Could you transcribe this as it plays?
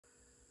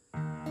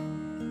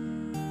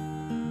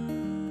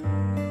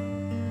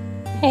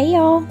Hey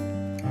y'all,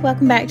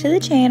 welcome back to the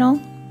channel.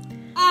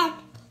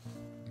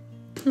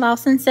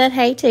 Lawson said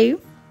hey too.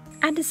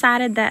 I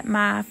decided that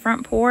my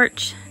front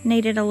porch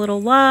needed a little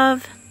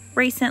love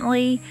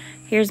recently.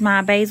 Here's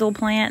my basil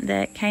plant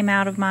that came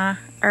out of my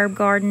herb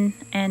garden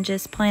and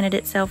just planted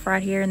itself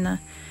right here in the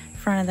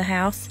front of the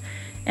house.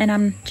 And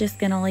I'm just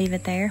gonna leave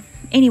it there.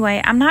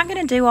 Anyway, I'm not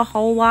gonna do a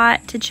whole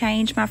lot to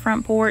change my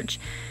front porch.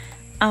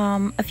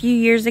 A few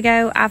years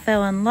ago, I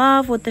fell in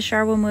love with the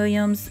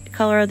Sherwin-Williams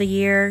Color of the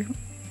Year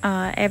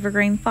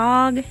Evergreen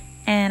Fog,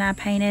 and I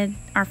painted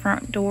our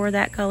front door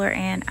that color,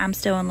 and I'm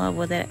still in love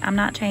with it. I'm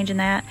not changing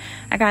that.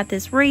 I got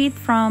this wreath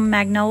from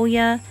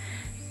Magnolia,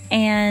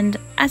 and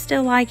I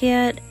still like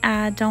it.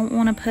 I don't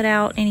want to put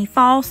out any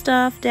fall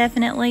stuff,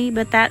 definitely,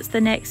 but that's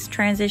the next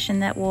transition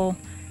that we'll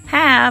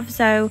have.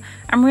 So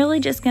I'm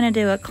really just going to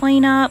do a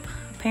cleanup.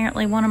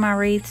 Apparently one of my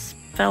wreaths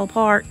fell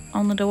apart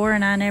on the door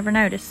and I never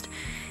noticed.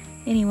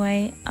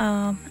 Anyway,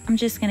 I'm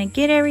just going to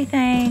get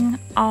everything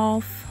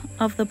off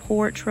of the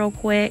porch real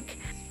quick.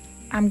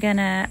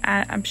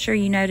 I'm sure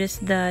you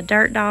noticed the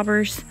dirt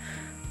daubers.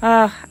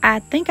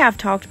 I think I've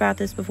talked about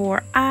this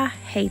before. I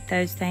hate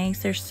those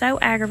things. They're so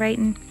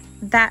aggravating.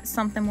 That's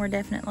something we're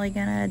definitely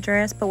going to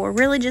address, but we're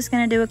really just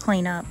going to do a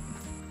cleanup.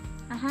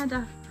 I had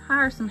to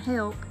hire some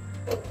help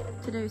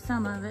to do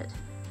some of it.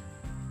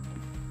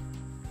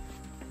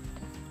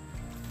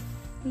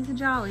 He's a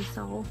jolly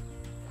soul.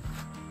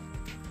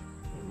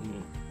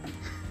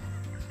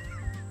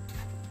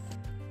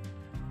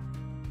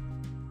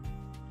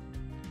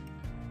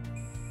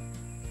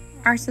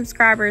 Our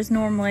subscribers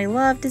normally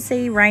love to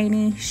see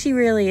Rainy. She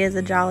really is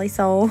a jolly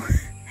soul.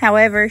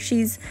 However,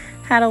 she's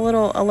had a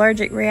little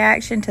allergic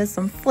reaction to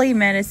some flea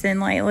medicine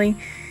lately.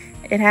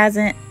 It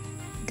hasn't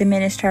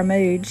diminished her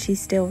mood. She's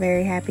still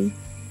very happy.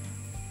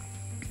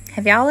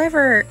 Have y'all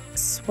ever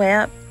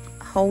swept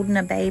holding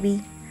a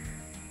baby?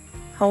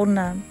 Holding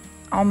a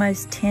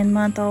almost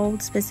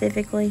 10-month-old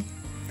specifically?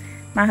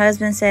 My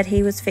husband said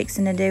he was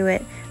fixing to do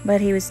it,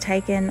 but he was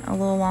taking a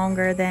little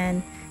longer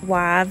than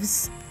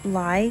wives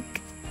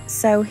like.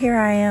 So here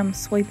I am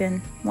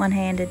sweeping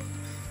one-handed.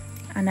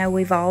 I know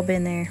we've all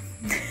been there.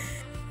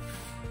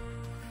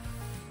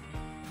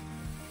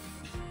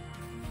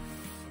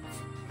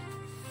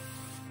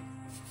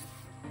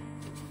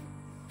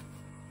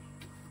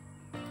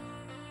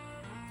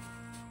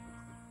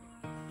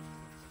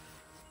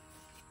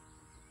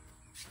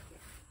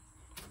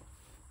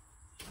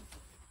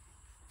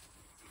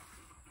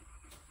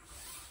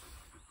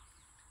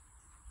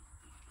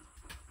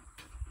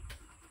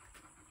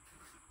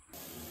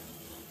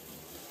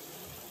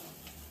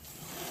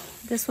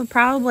 This would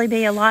probably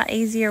be a lot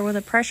easier with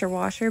a pressure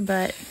washer,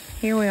 but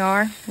here we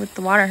are with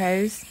the water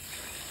hose.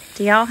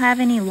 Do y'all have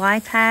any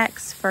life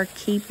hacks for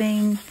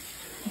keeping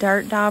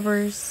dirt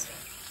daubers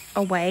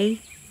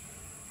away?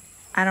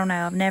 I don't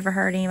know. I've never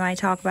heard anybody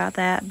talk about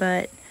that,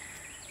 but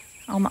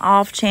on the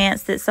off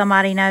chance that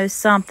somebody knows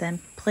something,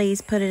 please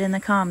put it in the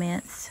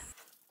comments.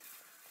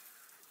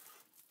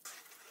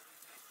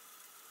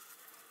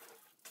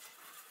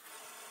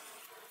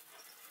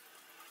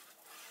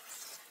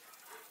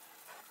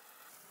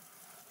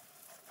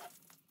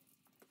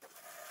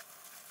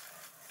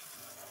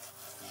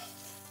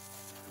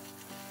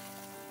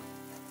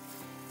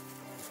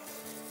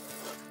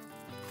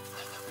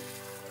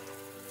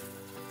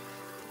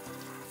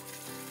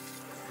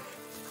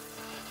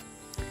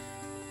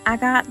 I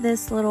got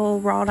this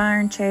little wrought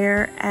iron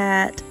chair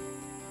at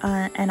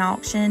an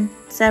auction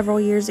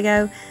several years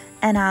ago,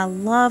 and I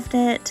loved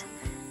it.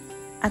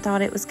 I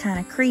thought it was kind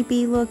of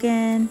creepy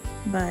looking,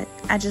 but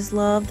I just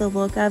love the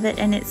look of it,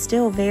 and it's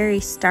still very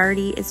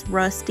sturdy. It's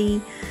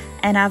rusty,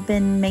 and I've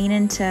been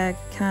meaning to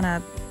kind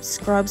of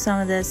scrub some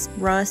of this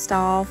rust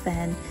off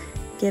and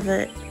give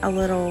it a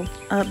little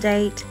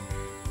update.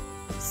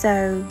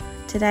 So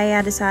today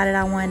I decided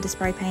I wanted to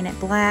spray paint it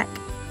black.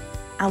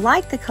 I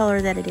like the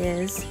color that it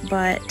is,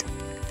 but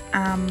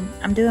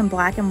I'm doing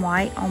black and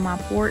white on my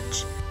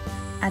porch.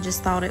 I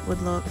just thought it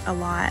would look a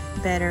lot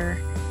better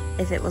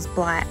if it was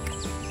black.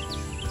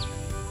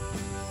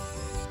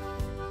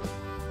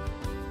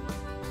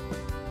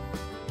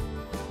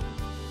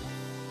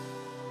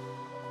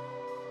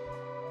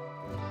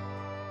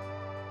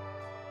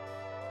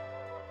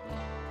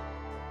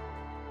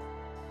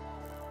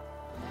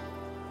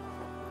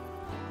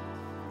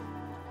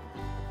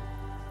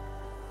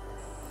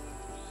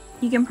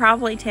 You can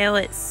probably tell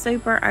it's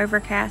super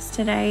overcast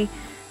today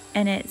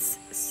and it's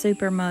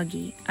super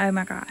muggy. Oh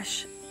my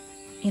gosh.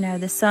 You know,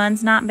 the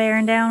sun's not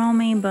bearing down on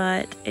me,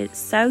 but it's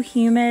so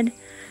humid.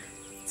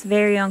 It's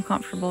very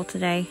uncomfortable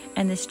today.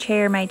 And this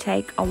chair may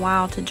take a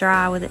while to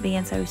dry with it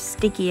being so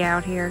sticky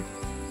out here.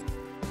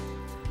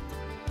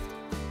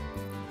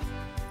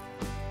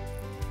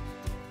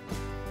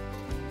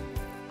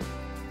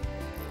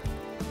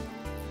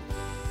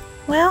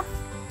 Well,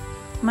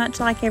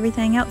 much like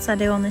everything else I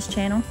do on this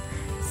channel,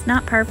 it's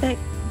not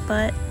perfect,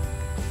 but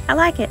I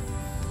like it.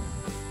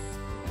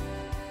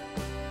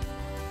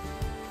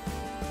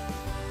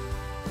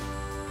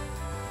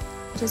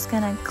 Just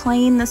gonna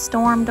clean the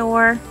storm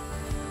door.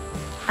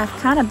 I've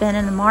kind of been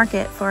in the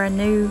market for a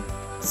new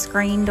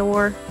screen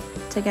door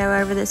to go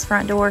over this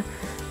front door,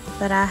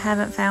 but I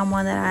haven't found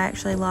one that I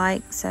actually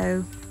like,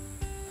 so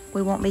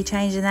we won't be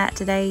changing that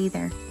today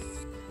either.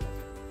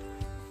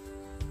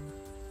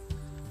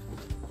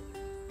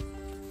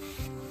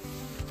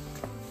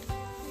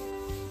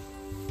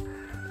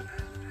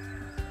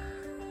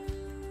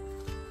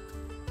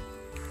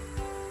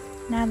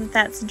 Now that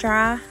that's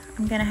dry,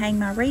 I'm gonna hang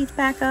my wreath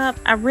back up.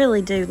 I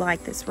really do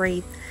like this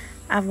wreath.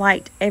 I've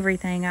liked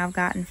everything I've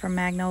gotten from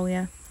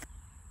Magnolia.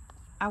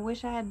 I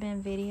wish I had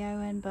been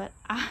videoing, but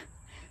I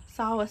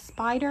saw a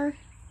spider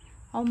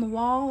on the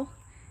wall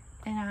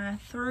and I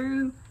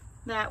threw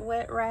that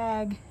wet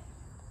rag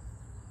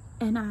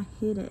and I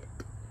hit it.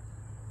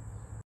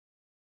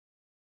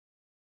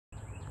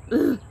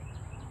 Ugh.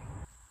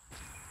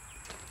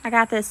 I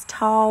got this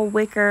tall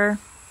wicker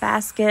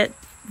basket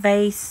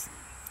vase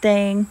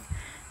thing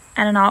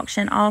at an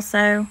auction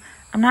also.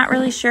 I'm not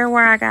really sure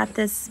where I got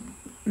this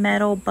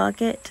metal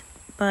bucket,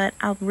 but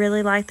I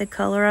really like the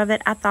color of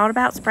it. I thought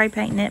about spray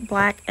painting it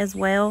black as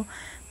well,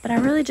 but I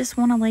really just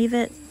want to leave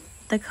it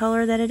the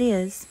color that it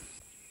is.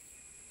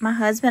 My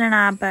husband and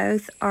I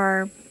both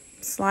are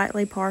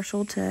slightly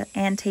partial to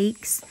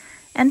antiques,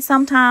 and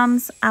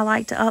sometimes I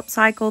like to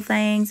upcycle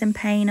things and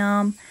paint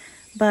them,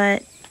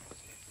 but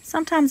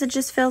sometimes it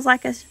just feels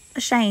like a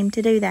shame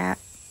to do that.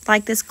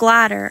 Like this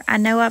glider. I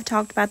know I've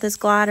talked about this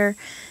glider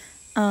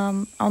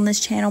on this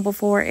channel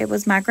before. It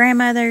was my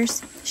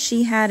grandmother's.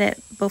 She had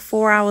it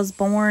before I was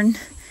born.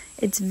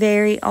 It's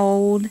very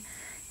old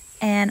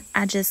and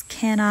I just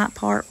cannot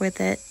part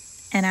with it,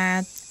 and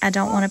I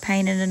don't want to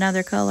paint it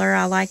another color.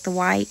 I like the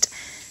white,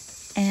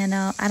 and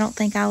I don't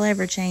think I'll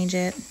ever change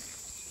it.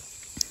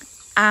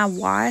 I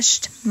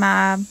washed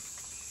my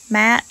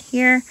mat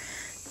here.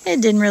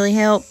 It didn't really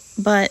help,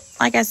 but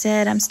like I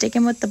said, I'm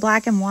sticking with the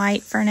black and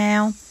white for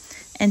now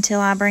until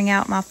I bring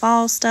out my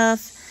fall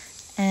stuff,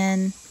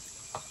 and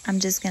I'm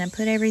just going to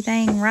put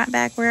everything right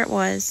back where it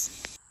was.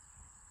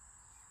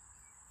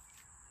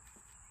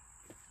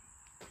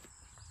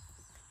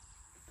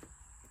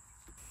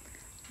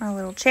 My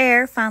little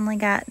chair finally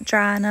got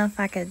dry enough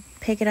I could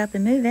pick it up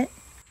and move it.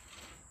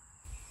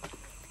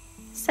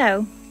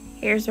 So,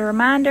 here's a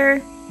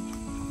reminder,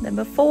 the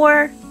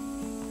before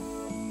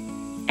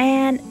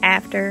and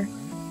after.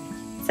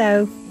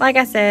 So, like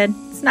I said,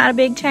 it's not a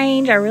big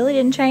change. I really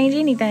didn't change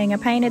anything. I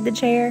painted the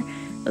chair.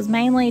 It was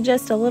mainly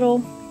just a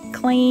little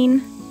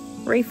clean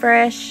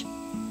refresh.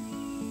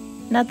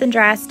 Nothing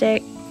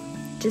drastic.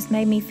 Just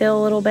made me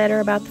feel a little better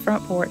about the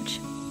front porch.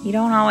 You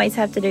don't always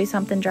have to do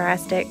something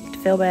drastic to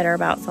feel better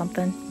about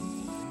something.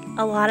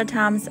 A lot of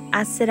times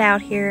I sit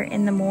out here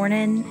in the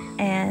morning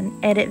and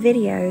edit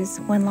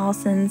videos when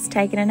Lawson's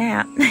taking a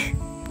nap.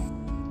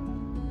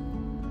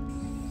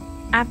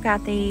 I've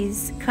got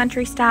these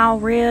country style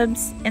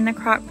ribs in the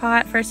crock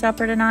pot for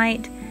supper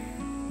tonight,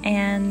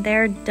 and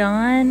they're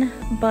done,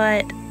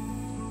 but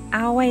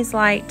I always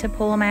like to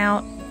pull them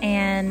out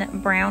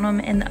and brown them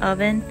in the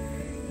oven.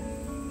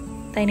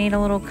 They need a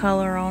little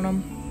color on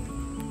them.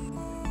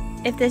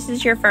 If this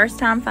is your first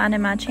time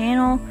finding my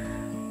channel,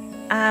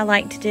 I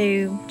like to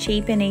do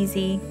cheap and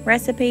easy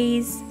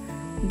recipes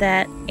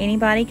that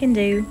anybody can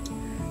do,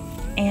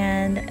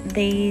 and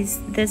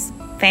this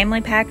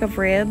family pack of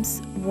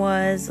ribs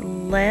was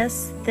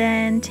less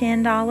than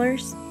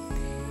 $10,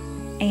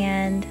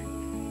 and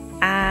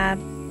I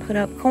put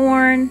up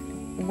corn.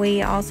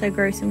 We also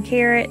grew some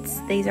carrots.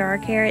 These are our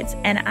carrots,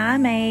 and I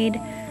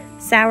made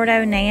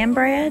sourdough naan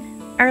bread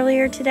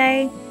earlier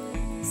today.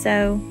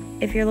 So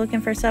if you're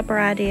looking for supper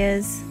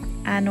ideas,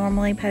 I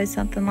normally post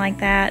something like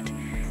that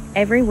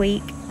every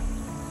week.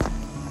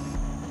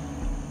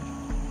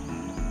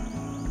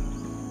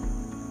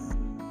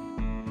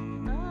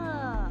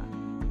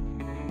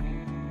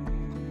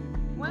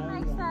 What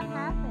makes that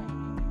happen?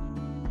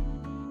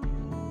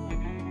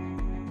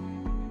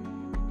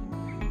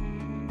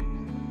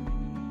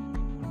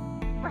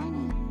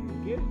 Rainy.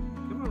 Get it?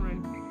 Come on,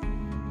 Rainy.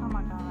 Oh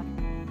my God.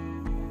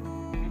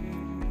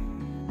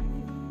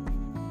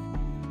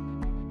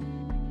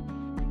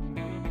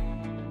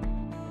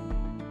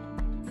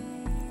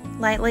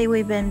 Lately,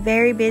 we've been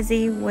very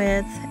busy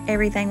with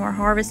everything we're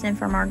harvesting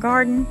from our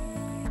garden.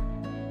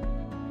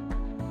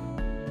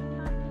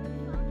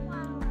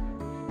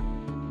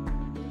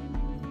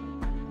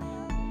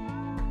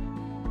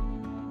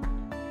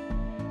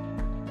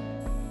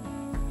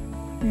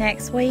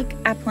 Next week,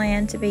 I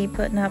plan to be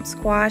putting up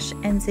squash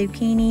and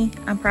zucchini.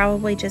 I'm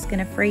probably just going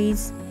to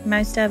freeze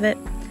most of it.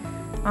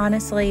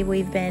 Honestly,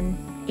 we've been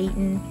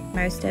eating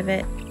most of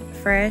it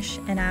fresh,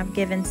 and I've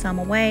given some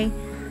away.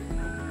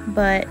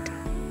 But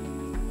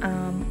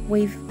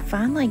we've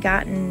finally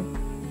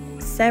gotten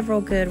several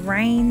good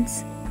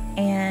rains,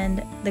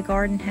 and the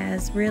garden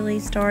has really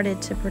started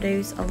to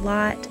produce a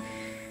lot.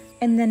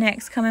 In the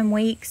next coming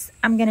weeks,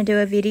 I'm going to do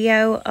a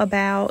video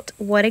about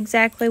what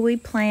exactly we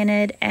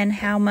planted and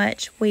how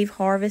much we've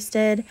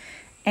harvested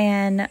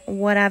and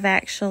what I've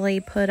actually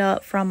put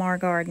up from our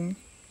garden.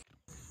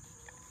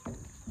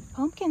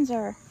 Pumpkins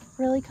are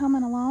really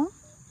coming along.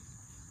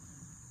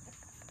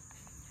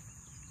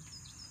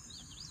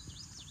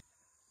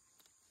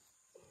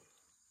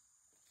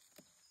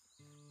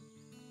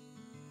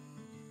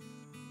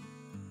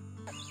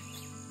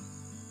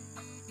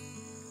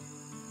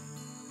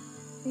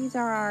 These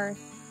are our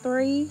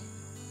 3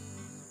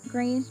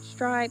 green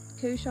striped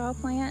cushaw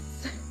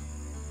plants.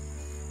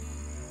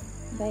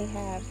 They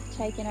have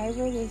taken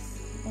over this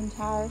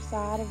entire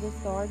side of this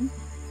garden.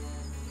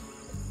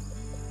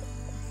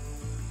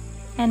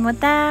 And with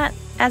that,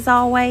 as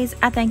always,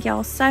 I thank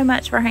y'all so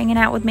much for hanging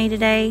out with me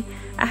today.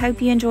 I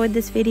hope you enjoyed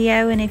this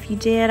video, and if you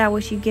did, I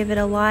wish you'd give it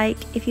a like.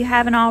 If you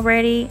haven't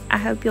already, I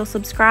hope you'll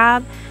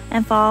subscribe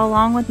and follow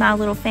along with my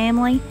little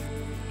family.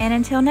 And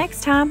until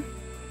next time,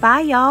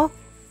 bye y'all.